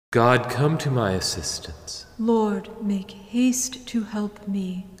God, come to my assistance. Lord, make haste to help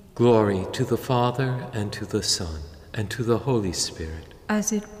me. Glory to the Father, and to the Son, and to the Holy Spirit.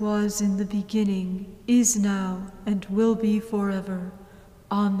 As it was in the beginning, is now, and will be forever.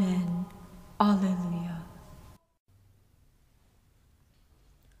 Amen. Alleluia.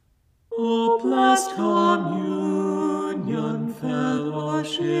 O blessed communion,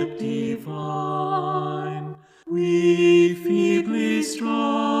 fellowship divine, we feebly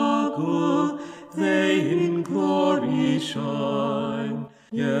struggle, they in glory shine,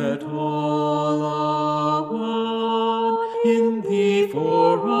 yet all are one in thee,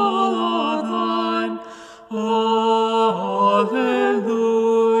 for all are thine. Alleluia,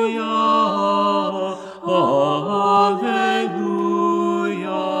 alleluia.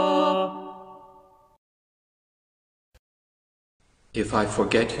 If I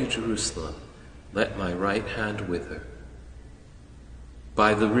forget you, Jerusalem, let my right hand wither.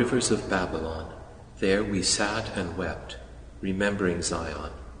 By the rivers of Babylon, there we sat and wept, remembering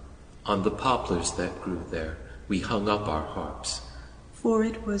Zion. On the poplars that grew there, we hung up our harps. For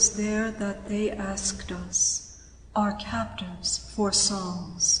it was there that they asked us, our captives for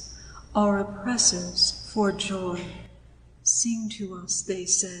songs, our oppressors for joy. Sing to us, they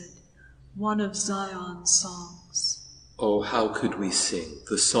said, one of Zion's songs. Oh, how could we sing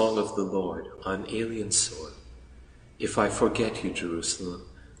the song of the Lord on alien soil? If I forget you, Jerusalem,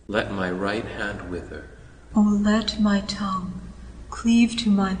 let my right hand wither. Oh, let my tongue cleave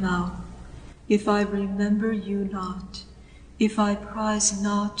to my mouth, if I remember you not, if I prize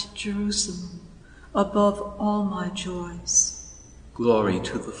not Jerusalem above all my joys. Glory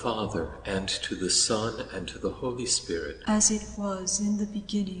to the Father, and to the Son, and to the Holy Spirit. As it was in the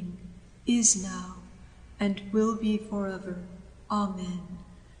beginning, is now, and will be forever. Amen.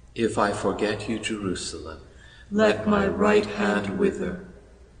 If I forget you, Jerusalem, let my right hand wither.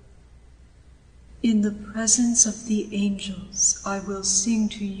 In the presence of the angels, I will sing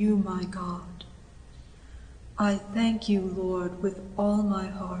to you, my God. I thank you, Lord, with all my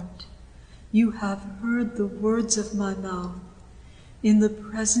heart. You have heard the words of my mouth. In the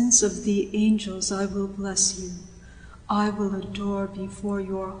presence of the angels, I will bless you. I will adore before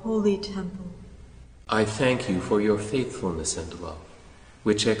your holy temple. I thank you for your faithfulness and love,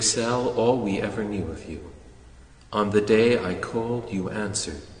 which excel all we ever knew of you. On the day I called, you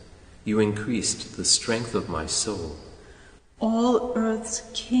answered. You increased the strength of my soul. All earth's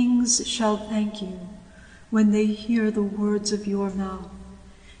kings shall thank you when they hear the words of your mouth.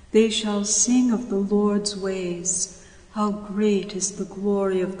 They shall sing of the Lord's ways. How great is the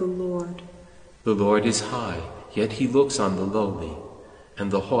glory of the Lord. The Lord is high, yet he looks on the lowly,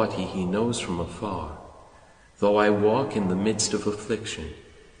 and the haughty he knows from afar. Though I walk in the midst of affliction,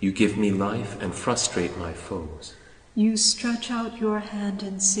 you give me life and frustrate my foes. You stretch out your hand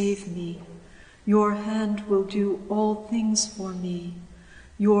and save me. Your hand will do all things for me.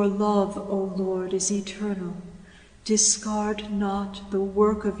 Your love, O Lord, is eternal. Discard not the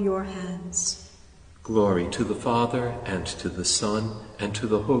work of your hands. Glory to the Father, and to the Son, and to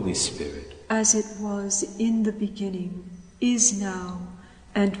the Holy Spirit. As it was in the beginning, is now,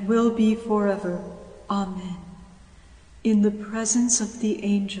 and will be forever. Amen. In the presence of the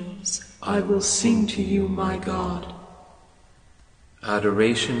angels, I will sing to you, my God.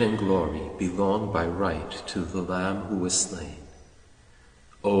 Adoration and glory belong by right to the Lamb who was slain.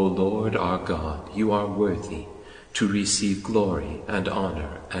 O Lord our God, you are worthy to receive glory and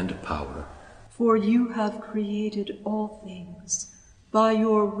honor and power. For you have created all things. By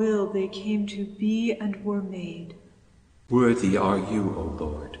your will they came to be and were made. Worthy are you, O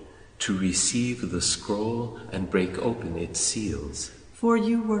Lord, to receive the scroll and break open its seals. For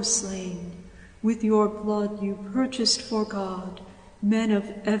you were slain. With your blood you purchased for God men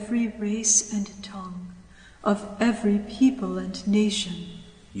of every race and tongue, of every people and nation.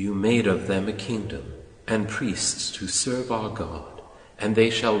 You made of them a kingdom and priests to serve our God, and they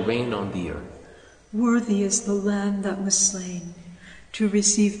shall reign on the earth. Worthy is the Lamb that was slain, to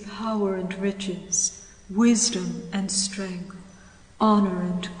receive power and riches, wisdom and strength, honor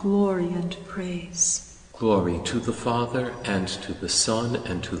and glory and praise. Glory to the Father, and to the Son,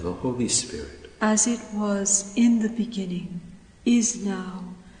 and to the Holy Spirit. As it was in the beginning, is now,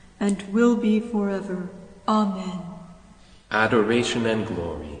 and will be forever. Amen. Adoration and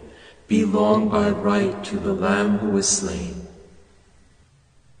glory belong by right to the Lamb who was slain.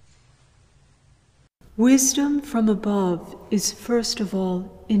 Wisdom from above is first of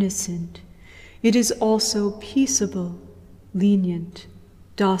all innocent. It is also peaceable, lenient,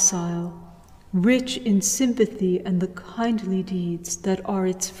 docile, rich in sympathy and the kindly deeds that are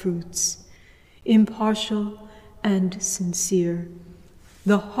its fruits, impartial and sincere,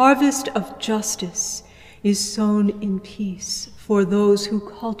 The harvest of justice is sown in peace for those who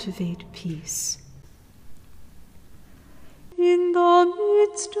cultivate peace. In the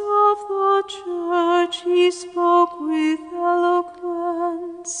midst of the church he spoke with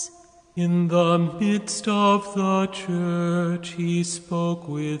eloquence. In the midst of the church he spoke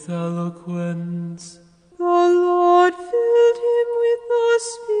with eloquence. The Lord filled him with the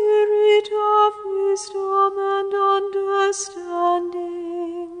spirit of wisdom and understanding.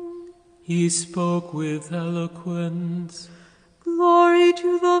 He spoke with eloquence. Glory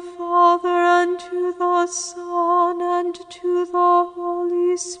to the Father, and to the Son, and to the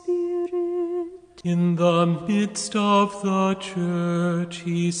Holy Spirit. In the midst of the church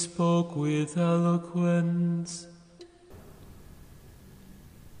he spoke with eloquence.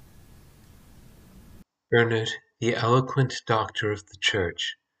 Bernard, the eloquent doctor of the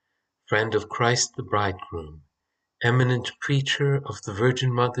Church, friend of Christ the Bridegroom, eminent preacher of the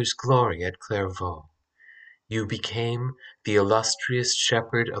Virgin Mother's glory at Clairvaux, you became the illustrious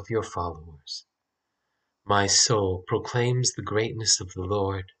shepherd of your followers. My soul proclaims the greatness of the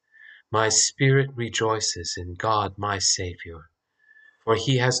Lord. My spirit rejoices in God my Saviour, for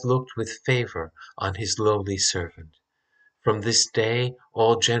he has looked with favour on his lowly servant. From this day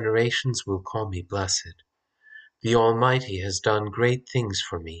all generations will call me blessed. The Almighty has done great things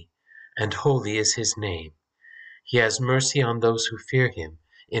for me, and holy is his name. He has mercy on those who fear him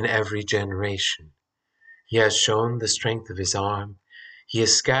in every generation. He has shown the strength of his arm. He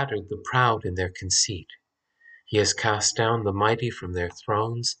has scattered the proud in their conceit. He has cast down the mighty from their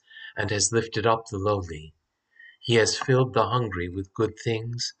thrones, and has lifted up the lowly. He has filled the hungry with good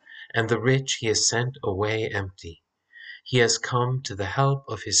things, and the rich he has sent away empty. He has come to the help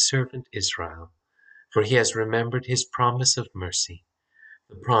of his servant Israel, for he has remembered his promise of mercy,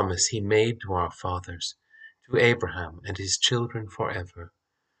 the promise he made to our fathers, to Abraham and his children forever.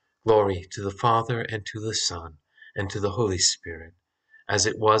 Glory to the Father, and to the Son, and to the Holy Spirit, as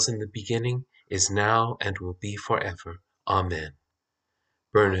it was in the beginning, is now, and will be forever. Amen.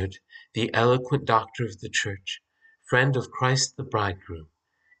 Bernard, the eloquent doctor of the Church, friend of Christ the Bridegroom,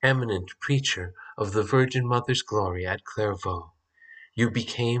 eminent preacher of the Virgin Mother's glory at Clairvaux, you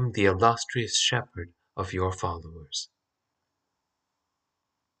became the illustrious shepherd of your followers.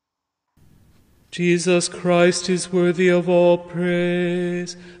 Jesus Christ is worthy of all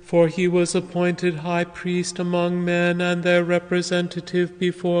praise, for he was appointed high priest among men and their representative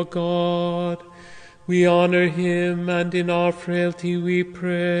before God. We honor him, and in our frailty we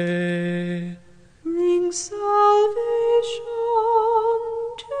pray. Bring salvation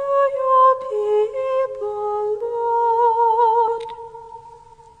to your people, Lord.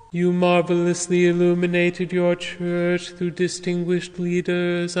 You marvelously illuminated your church through distinguished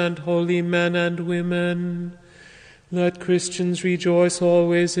leaders and holy men and women. Let Christians rejoice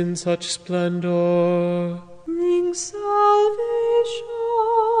always in such splendor. Bring salvation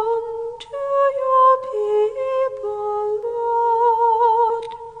to your people, Lord.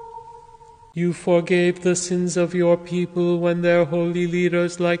 You forgave the sins of your people when their holy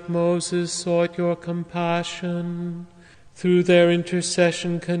leaders like Moses sought your compassion. Through their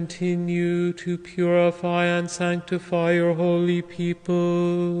intercession continue to purify and sanctify your holy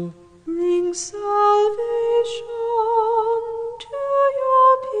people. Bring salvation to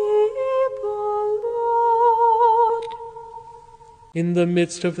your people, Lord. In the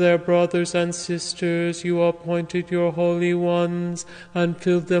midst of their brothers and sisters, you appointed your holy ones and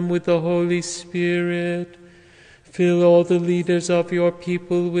filled them with the Holy Spirit. Fill all the leaders of your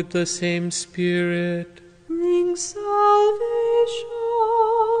people with the same Spirit. Bring salvation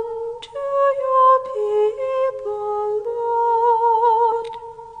to your people, Lord.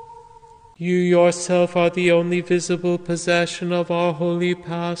 You yourself are the only visible possession of our holy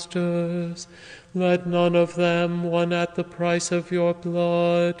pastors. Let none of them, won at the price of your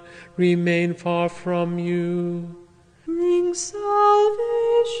blood, remain far from you. Bring salvation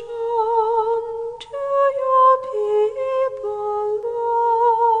to your people,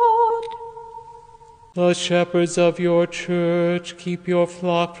 Lord. The shepherds of your church, keep your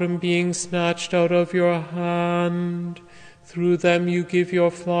flock from being snatched out of your hand. Through them you give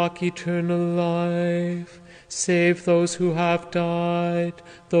your flock eternal life. Save those who have died,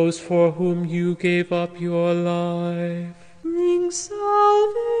 those for whom you gave up your life. Bring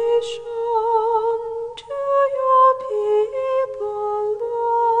salvation to your people,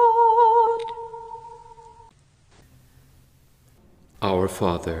 Lord. Our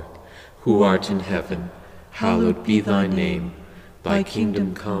Father, who art in heaven, hallowed be thy name. Thy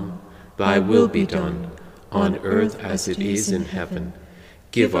kingdom come, thy will be done, on earth as it is in heaven.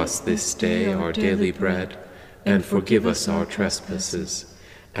 Give us this day our daily bread, and forgive us our trespasses,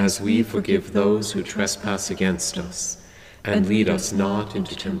 as we forgive those who trespass against us. And lead us not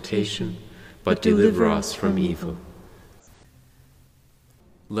into temptation, but deliver us from evil.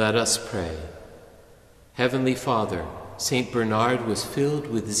 Let us pray. Heavenly Father, Saint Bernard was filled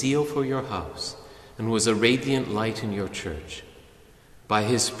with zeal for your house and was a radiant light in your church. By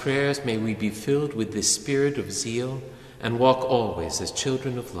his prayers may we be filled with this spirit of zeal and walk always as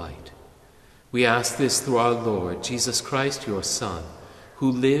children of light. We ask this through our Lord Jesus Christ, your Son,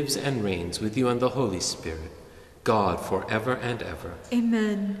 who lives and reigns with you and the Holy Spirit, God forever and ever.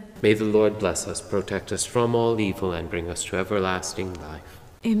 Amen. May the Lord bless us, protect us from all evil, and bring us to everlasting life.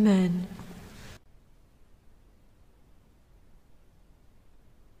 Amen.